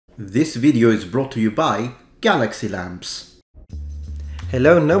This video is brought to you by Galaxy Lamps.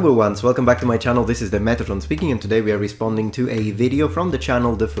 Hello noble ones, welcome back to my channel. This is the Metatron speaking, and today we are responding to a video from the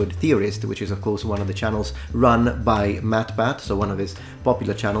channel The Food Theorist, which is of course one of the channels run by MatBat, so one of his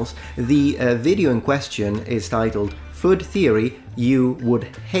popular channels. The video in question is titled Food Theory You Would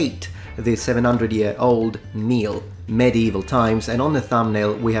Hate, the 700-year-old meal, Medieval Times, and on the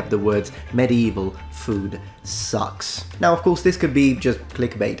thumbnail we have the words medieval food sucks. Now of course this could be just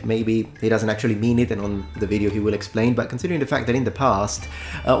clickbait, maybe he doesn't actually mean it and on the video he will explain, but considering the fact that in the past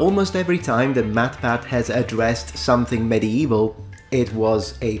almost every time that MatBat has addressed something medieval it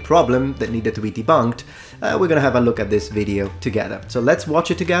was a problem that needed to be debunked, we're gonna have a look at this video together. So let's watch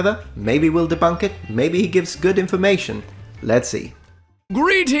it together, maybe we'll debunk it, maybe he gives good information, let's see.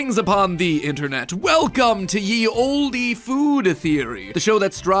 Greetings upon the internet. Welcome to Ye Olde Food Theory, the show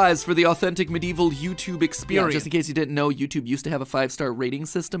that strives for the authentic medieval YouTube experience. Yeah, just in case you didn't know, YouTube used to have a 5-star rating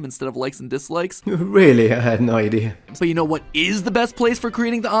system instead of likes and dislikes. Really? I had no idea. But you know what is the best place for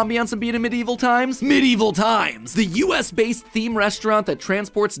creating the ambiance and being in medieval times? Medieval Times, the US-based theme restaurant that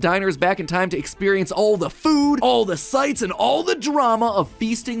transports diners back in time to experience all the food, all the sights, and all the drama of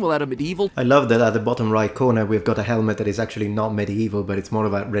feasting while at a medieval. I love that at the bottom right corner we've got a helmet that is actually not medieval, but it's more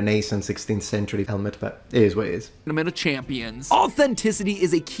of a Renaissance 16th century helmet, but it is what it is. Tournament of Champions. Authenticity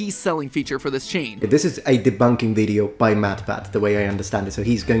is a key selling feature for this chain. This is a debunking video by MatBat, the way I understand it. So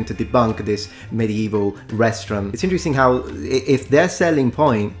he's going to debunk this medieval restaurant. It's interesting how, if their selling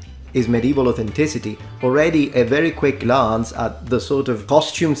point is medieval authenticity, already a very quick glance at the sort of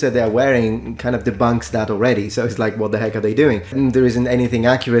costumes that they're wearing kind of debunks that already. So it's like, what the heck are they doing? And there isn't anything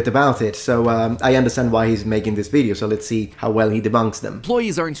accurate about it. So I understand why he's making this video. So let's see how well he debunks them.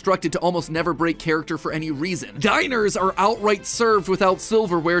 Employees are instructed to almost never break character for any reason. Diners are outright served without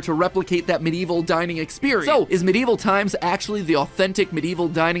silverware to replicate that medieval dining experience. So is Medieval Times actually the authentic medieval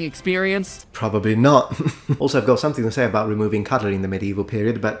dining experience? Probably not. Also, I've got something to say about removing cutlery in the medieval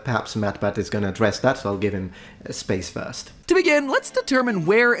period, but perhaps MatBat is going to address that, so I'll give him space first. To begin, let's determine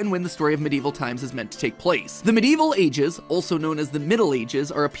where and when the story of medieval times is meant to take place. The medieval ages, also known as the Middle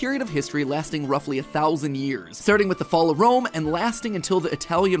Ages, are a period of history lasting roughly 1,000 years, starting with the fall of Rome and lasting until the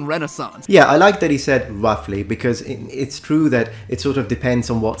Italian Renaissance. Yeah, I like that he said roughly, because it's true that it sort of depends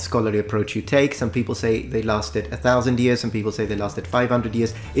on what scholarly approach you take. Some people say they lasted 1,000 years, some people say they lasted 500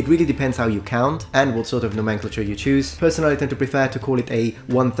 years. It really depends how you count and what sort of nomenclature you choose. Personally, I tend to prefer to call it a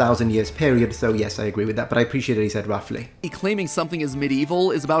 1,000 years period, so yes, I agree with that, but I appreciate that he said roughly. Claiming something is medieval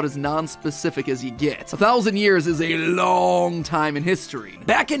is about as non-specific as you get. 1,000 years is a long time in history.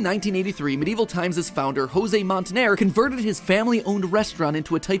 Back in 1983, Medieval Times' founder, Jose Montaner, converted his family-owned restaurant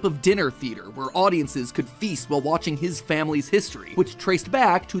into a type of dinner theater where audiences could feast while watching his family's history, which traced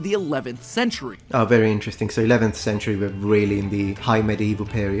back to the 11th century. Oh, very interesting. So 11th century, we're really in the high medieval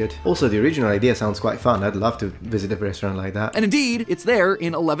period. Also, the original idea sounds quite fun. I'd love to visit a restaurant like that. And indeed, it's there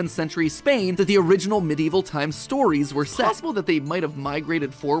in 11th century Spain that the original Medieval Times stories were set. Possible that they might have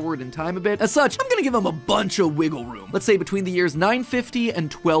migrated forward in time a bit. As such, I'm gonna give them a bunch of wiggle room. Let's say between the years 950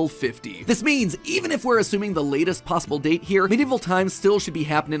 and 1250. This means, even if we're assuming the latest possible date here, medieval times still should be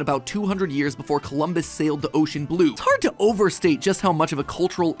happening about 200 years before Columbus sailed the ocean blue. It's hard to overstate just how much of a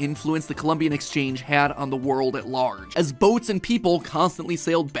cultural influence the Columbian Exchange had on the world at large, as boats and people constantly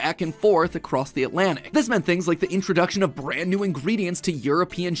sailed back and forth across the Atlantic. This meant things like the introduction of brand new ingredients to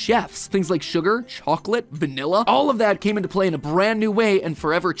European chefs. Things like sugar, chocolate, vanilla, all of that came into play in a brand new way and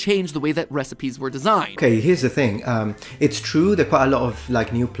forever changed the way that recipes were designed. Okay, here's the thing. It's true that quite a lot of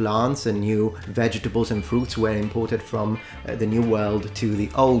like new plants and new vegetables and fruits were imported from the New World to the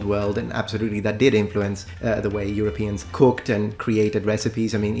Old World, and absolutely that did influence the way Europeans cooked and created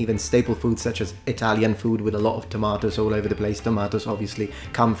recipes. I mean, even staple foods such as Italian food with a lot of tomatoes all over the place. Tomatoes obviously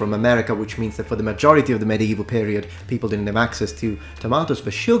come from America, which means that for the majority of the medieval period, people didn't have access to tomatoes.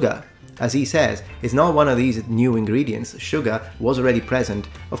 But sugar, as he says, is not one of these new ingredients. Sugar was already present,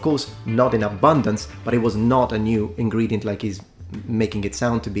 of course not in abundance, but it was not a new ingredient like he's making it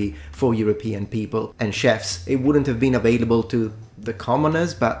sound to be for European people and chefs. It wouldn't have been available to the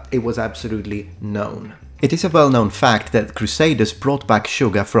commoners, but it was absolutely known. It is a well-known fact that Crusaders brought back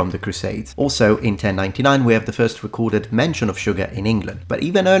sugar from the Crusades. Also, in 1099 we have the first recorded mention of sugar in England. But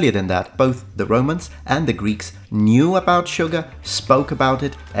even earlier than that, both the Romans and the Greeks knew about sugar, spoke about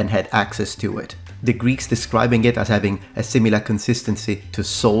it, and had access to it. The Greeks describing it as having a similar consistency to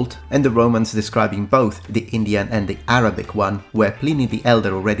salt, and the Romans describing both the Indian and the Arabic one, where Pliny the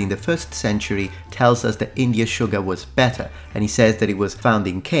Elder already in the 1st century tells us that India's sugar was better, and he says that it was found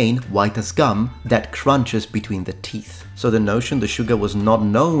in cane, white as gum, that crunches between the teeth. So the notion the sugar was not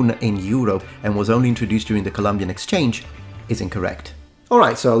known in Europe and was only introduced during the Columbian Exchange is incorrect.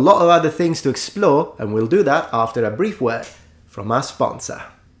 Alright, so a lot of other things to explore, and we'll do that after a brief word from our sponsor.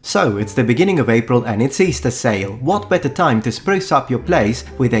 So, it's the beginning of April and it's Easter sale. What better time to spruce up your place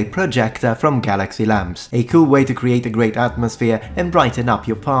with a projector from Galaxy Lamps? A cool way to create a great atmosphere and brighten up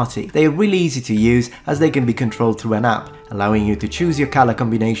your party. They are really easy to use as they can be controlled through an app, allowing you to choose your color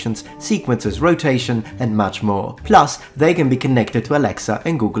combinations, sequences, rotation, and much more. Plus, they can be connected to Alexa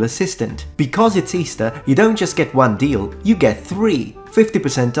and Google Assistant. Because it's Easter, you don't just get one deal, you get 3.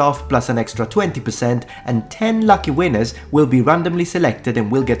 50% off plus an extra 20%, and 10 lucky winners will be randomly selected and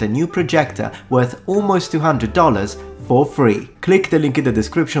will get a new projector worth almost $200 for free. Click the link in the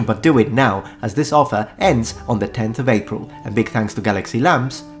description, but do it now as this offer ends on the 10th of April. And big thanks to Galaxy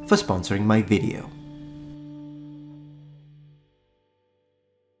Lamps for sponsoring my video.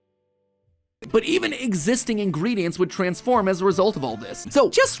 But even existing ingredients would transform as a result of all this. So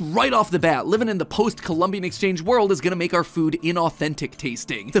just right off the bat, living in the post-Columbian exchange world is gonna make our food inauthentic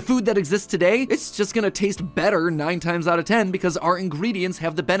tasting. The food that exists today, it's just gonna taste better 9 times out of 10 because our ingredients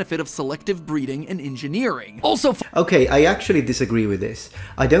have the benefit of selective breeding and engineering. Also, okay, I actually disagree with this.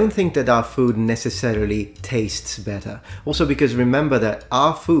 I don't think that our food necessarily tastes better. Also because remember that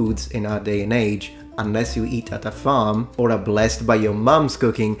our foods in our day and age, unless you eat at a farm or are blessed by your mum's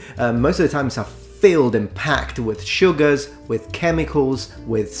cooking, most of the times are filled and packed with sugars, with chemicals,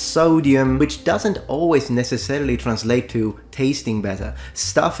 with sodium, which doesn't always necessarily translate to tasting better.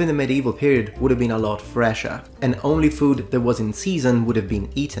 Stuff in the medieval period would have been a lot fresher, and only food that was in season would have been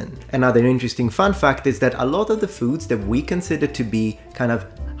eaten. Another interesting fun fact is that a lot of the foods that we consider to be kind of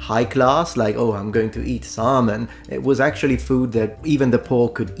high class, like, oh, I'm going to eat salmon, it was actually food that even the poor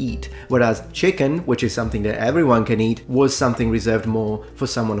could eat. Whereas chicken, which is something that everyone can eat, was something reserved more for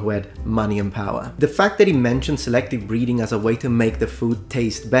someone who had money and power. The fact that he mentioned selective breeding as a way to make the food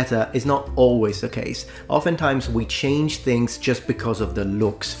taste better is not always the case. Oftentimes we change things just because of the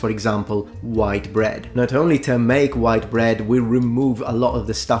looks. For example, white bread. Not only to make white bread, we remove a lot of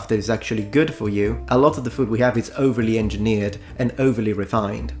the stuff that is actually good for you. A lot of the food we have is overly engineered and overly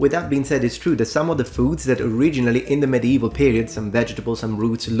refined. With that being said, it's true that some of the foods that originally in the medieval period, some vegetables, some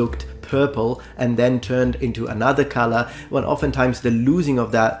roots, looked purple and then turned into another color, well, oftentimes the losing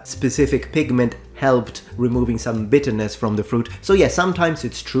of that specific pigment helped removing some bitterness from the fruit. So yeah, sometimes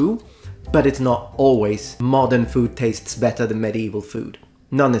it's true, but it's not always. Modern food tastes better than medieval food.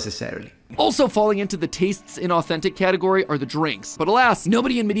 Not necessarily. Also falling into the tastes inauthentic category are the drinks. But alas,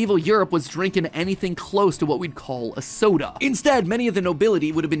 nobody in medieval Europe was drinking anything close to what we'd call a soda. Instead, many of the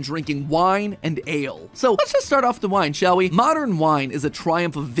nobility would have been drinking wine and ale. So let's just start off the wine, shall we? Modern wine is a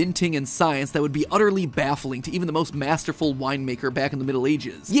triumph of vinting and science that would be utterly baffling to even the most masterful winemaker back in the Middle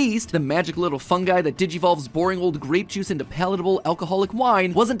Ages. Yeast, the magic little fungi that digivolves boring old grape juice into palatable alcoholic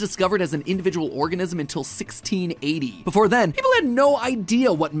wine, wasn't discovered as an individual organism until 1680. Before then, people had no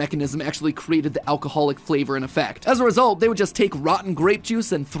idea what mechanism actually created the alcoholic flavor and effect. As a result, they would just take rotten grape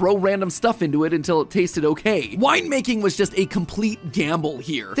juice and throw random stuff into it until it tasted okay. Winemaking was just a complete gamble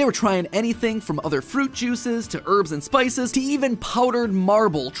here. They were trying anything from other fruit juices to herbs and spices to even powdered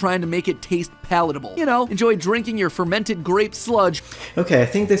marble, trying to make it taste palatable. You know, enjoy drinking your fermented grape sludge. Okay, I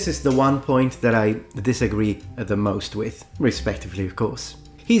think this is the one point that I disagree the most with, respectively, of course.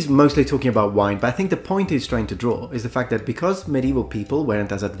 He's mostly talking about wine, but I think the point he's trying to draw is the fact that because medieval people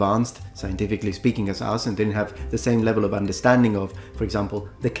weren't as advanced, scientifically speaking, as us, and didn't have the same level of understanding of, for example,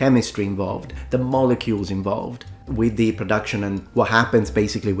 the chemistry involved, the molecules involved, with the production and what happens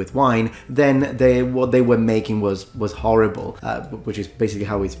basically with wine, then what they were making was horrible, which is basically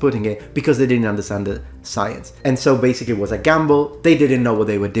how he's putting it, because they didn't understand the science. And so basically it was a gamble, they didn't know what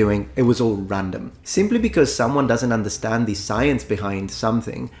they were doing, it was all random. Simply because someone doesn't understand the science behind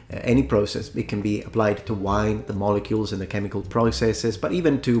something, any process, it can be applied to wine, the molecules and the chemical processes, but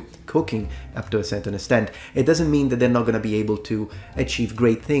even to cooking up to a certain extent, it doesn't mean that they're not going to be able to achieve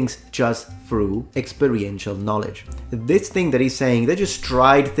great things just through experiential knowledge. This thing that he's saying, they just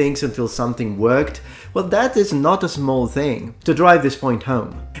tried things until something worked, well, that is not a small thing. To drive this point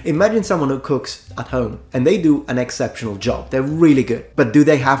home, imagine someone who cooks at home and they do an exceptional job, they're really good, but do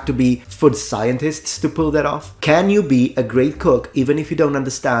they have to be food scientists to pull that off? Can you be a great cook even if you don't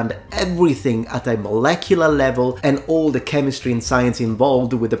understand everything at a molecular level and all the chemistry and science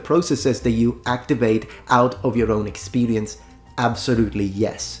involved with the processes that you activate out of your own experience? Absolutely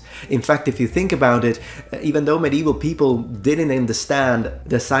yes. In fact, if you think about it, even though medieval people didn't understand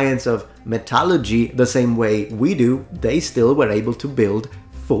the science of metallurgy the same way we do, they still were able to build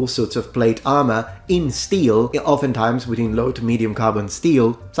full suits of plate armor in steel, oftentimes between low to medium carbon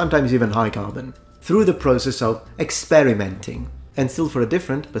steel, sometimes even high carbon, through the process of experimenting. And still for a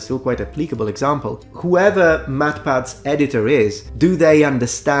different, but still quite applicable example, whoever MatPat's editor is, do they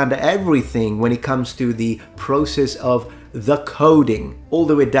understand everything when it comes to the process of the coding, all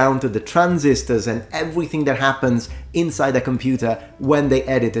the way down to the transistors and everything that happens inside a computer when they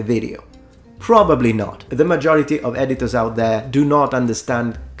edit a video? Probably not. The majority of editors out there do not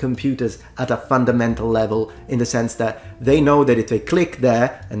understand computers at a fundamental level, in the sense that they know that if they click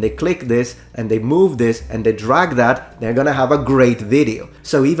there and they click this and they move this and they drag that, they're gonna have a great video.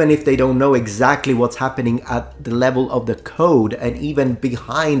 So even if they don't know exactly what's happening at the level of the code and even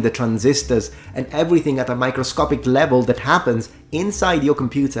behind the transistors and everything at a microscopic level that happens inside your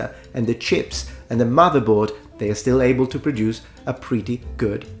computer and the chips and the motherboard, they are still able to produce a pretty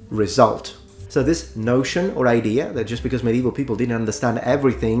good result. So this notion or idea that just because medieval people didn't understand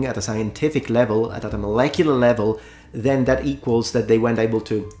everything at a scientific level, at a molecular level, then that equals that they weren't able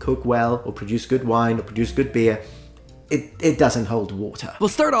to cook well or produce good wine or produce good beer, it doesn't hold water. We'll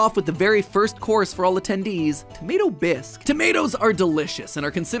start off with the very first course for all attendees, tomato bisque. Tomatoes are delicious and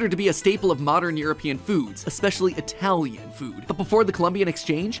are considered to be a staple of modern European foods, especially Italian food. But before the Columbian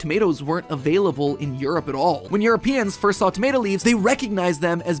Exchange, tomatoes weren't available in Europe at all. When Europeans first saw tomato leaves, they recognized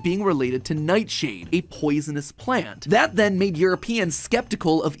them as being related to nightshade, a poisonous plant. That then made Europeans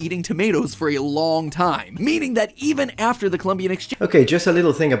skeptical of eating tomatoes for a long time, meaning that even after the Columbian Exchange... Okay, just a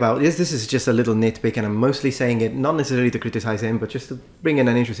little thing about this. This is just a little nitpick, and I'm mostly saying it not necessarily to criticize him, but just to bring in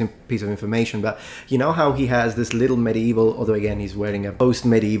an interesting piece of information. But you know how he has this little medieval, although again he's wearing a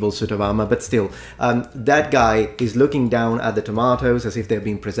post-medieval suit of armor, but still, that guy is looking down at the tomatoes as if they're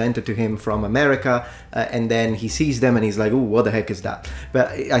being presented to him from America, and then he sees them and he's like, ooh, what the heck is that?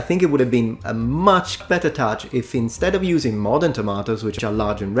 But I think it would have been a much better touch if, instead of using modern tomatoes, which are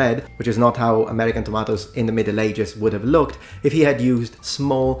large and red, which is not how American tomatoes in the Middle Ages would have looked, if he had used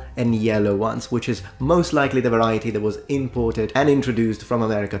small and yellow ones, which is most likely the variety that was imported and introduced from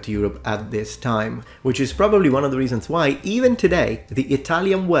America to Europe at this time, which is probably one of the reasons why even today the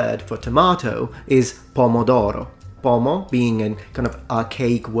Italian word for tomato is pomodoro. Pomo being a kind of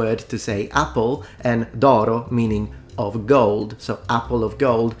archaic word to say apple, and d'oro meaning of gold, so apple of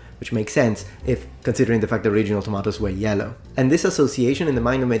gold, which makes sense if considering the fact that original tomatoes were yellow. And this association in the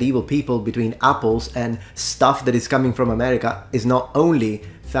mind of medieval people between apples and stuff that is coming from America is not only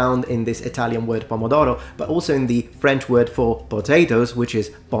found in this Italian word pomodoro, but also in the French word for potatoes, which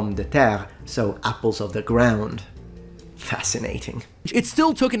is pomme de terre, so apples of the ground. Fascinating. It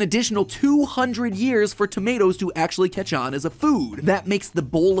still took an additional 200 years for tomatoes to actually catch on as a food. That makes the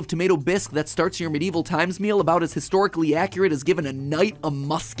bowl of tomato bisque that starts your medieval times meal about as historically accurate as giving a knight a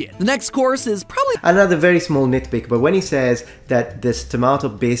musket. The next course is probably another very small nitpick, but when he says that this tomato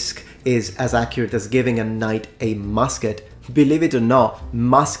bisque is as accurate as giving a knight a musket, believe it or not,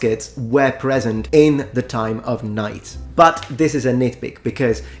 muskets were present in the time of knights. But this is a nitpick,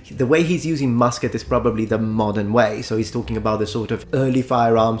 because the way he's using musket is probably the modern way. So he's talking about the sort of early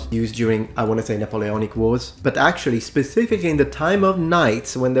firearms used during, I want to say, Napoleonic Wars. But actually, specifically in the time of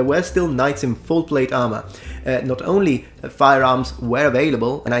knights, when there were still knights in full plate armor, not only firearms were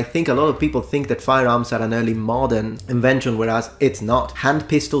available, and I think a lot of people think that firearms are an early modern invention, whereas it's not. Hand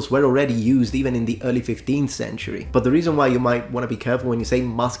pistols were already used even in the early 15th century. But the reason why you might want to be careful when you say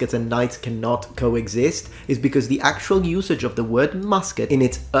muskets and knights cannot coexist is because the actual usage of the word musket in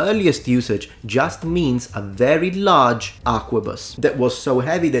its earliest usage just means a very large arquebus that was so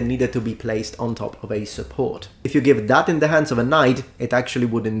heavy that needed to be placed on top of a support. If you give that in the hands of a knight, it actually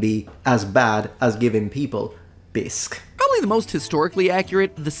wouldn't be as bad as giving people bisque. Probably the most historically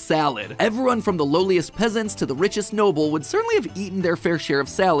accurate, the salad. Everyone from the lowliest peasants to the richest noble would certainly have eaten their fair share of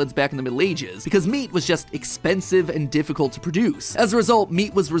salads back in the Middle Ages, because meat was just expensive and difficult to produce. As a result,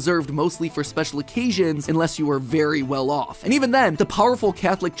 meat was reserved mostly for special occasions unless you were very well off. And even then, the powerful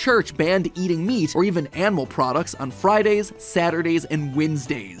Catholic Church banned eating meat or even animal products on Fridays, Saturdays, and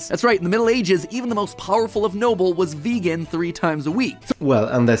Wednesdays. That's right, in the Middle Ages, even the most powerful of noble was vegan 3 times a week. Well,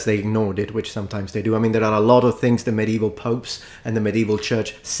 unless they ignored it, which sometimes they do. I mean, there are a lot of things the medieval popes and the medieval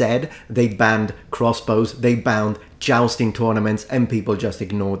church said. They banned crossbows, they banned jousting tournaments, and people just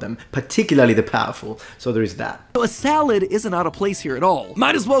ignore them, particularly the powerful. So there is that. So a salad isn't out of place here at all.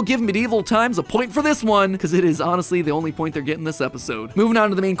 Might as well give medieval times a point for this one, because it is honestly the only point they're getting this episode. Moving on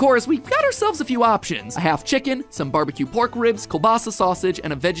to the main course, we've got ourselves a few options. A half chicken, some barbecue pork ribs, kielbasa sausage,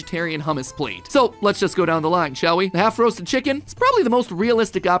 and a vegetarian hummus plate. So let's just go down the line, shall we? The half roasted chicken is probably the most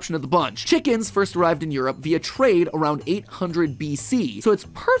realistic option of the bunch. Chickens first arrived in Europe via trade around 800 BC, so it's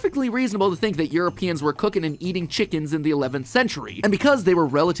perfectly reasonable to think that Europeans were cooking and eating chicken chickens in the 11th century, and because they were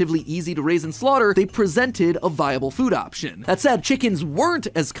relatively easy to raise and slaughter, they presented a viable food option. That said, chickens weren't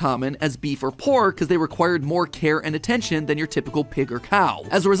as common as beef or pork because they required more care and attention than your typical pig or cow.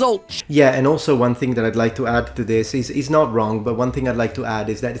 As a result, yeah, and also one thing that I'd like to add to this is he's not wrong, but one thing I'd like to add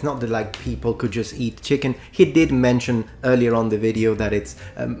is that it's not that like people could just eat chicken. He did mention earlier on the video that it's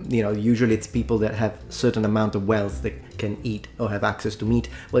you know, usually it's people that have certain amount of wealth that can eat or have access to meat.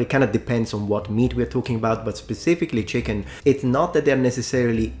 Well, it kind of depends on what meat we're talking about, but specifically chicken, it's not that they're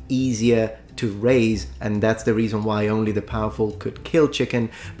necessarily easier to raise, and that's the reason why only the powerful could kill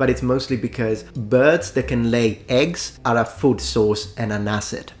chicken, but it's mostly because birds that can lay eggs are a food source and an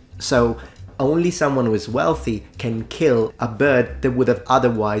asset. So only someone who is wealthy can kill a bird that would have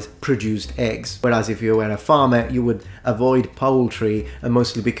otherwise produced eggs. Whereas if you were a farmer, you would avoid poultry, and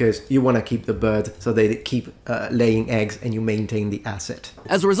mostly because you want to keep the bird so they keep laying eggs and you maintain the asset.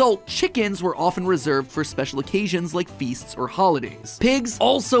 As a result, chickens were often reserved for special occasions like feasts or holidays. Pigs,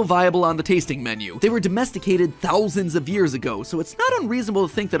 also viable on the tasting menu. They were domesticated thousands of years ago, so it's not unreasonable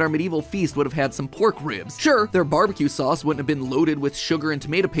to think that our medieval feast would have had some pork ribs. Sure, their barbecue sauce wouldn't have been loaded with sugar and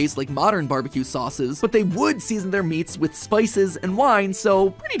tomato paste like modern barbecue sauces, but they would season their meats with spices and wine,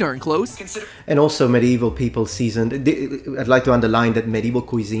 so pretty darn close. And also medieval people seasoned, I'd like to underline that medieval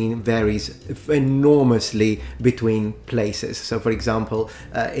cuisine varies enormously between places. So for example,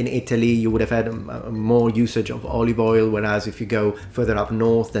 in Italy you would have had more usage of olive oil, whereas if you go further up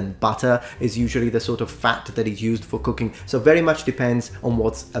north, then butter is usually the sort of fat that is used for cooking. So very much depends on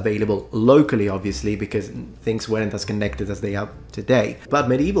what's available locally, obviously, because things weren't as connected as they are today. But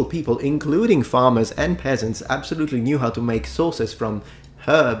medieval people, including farmers and peasants, absolutely knew how to make sauces from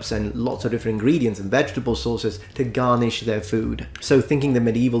herbs and lots of different ingredients and vegetable sauces to garnish their food. So thinking that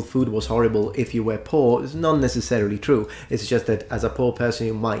medieval food was horrible if you were poor is not necessarily true. It's just that as a poor person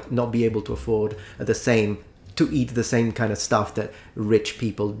you might not be able to afford to eat the same kind of stuff that rich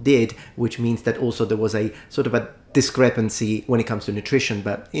people did, which means that also there was a sort of a discrepancy when it comes to nutrition,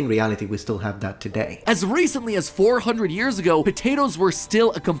 but in reality we still have that today. As recently as 400 years ago, potatoes were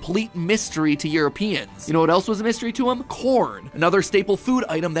still a complete mystery to Europeans. You know what else was a mystery to them? Corn, another staple food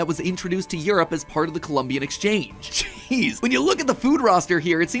item that was introduced to Europe as part of the Columbian Exchange. Jeez, when you look at the food roster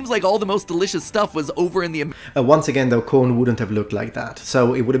here, it seems like all the most delicious stuff was over in the once again though, corn wouldn't have looked like that,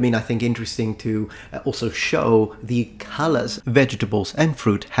 so it would have been, I think, interesting to also show the colors vegetables and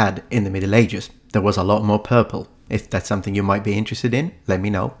fruit had in the Middle Ages. There was a lot more purple. If that's something you might be interested in, let me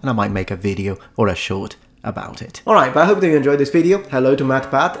know and I might make a video or a short about it. Alright, but I hope that you enjoyed this video. Hello to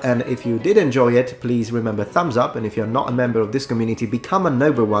MatPat, and if you did enjoy it, please remember thumbs up, and if you're not a member of this community, become a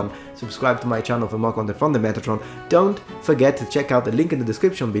noble one. Subscribe to my channel for more content from the Metatron. Don't forget to check out the link in the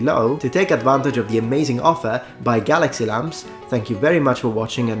description below to take advantage of the amazing offer by Galaxy Lamps. Thank you very much for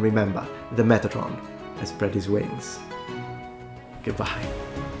watching, and remember, the Metatron has spread his wings. Goodbye.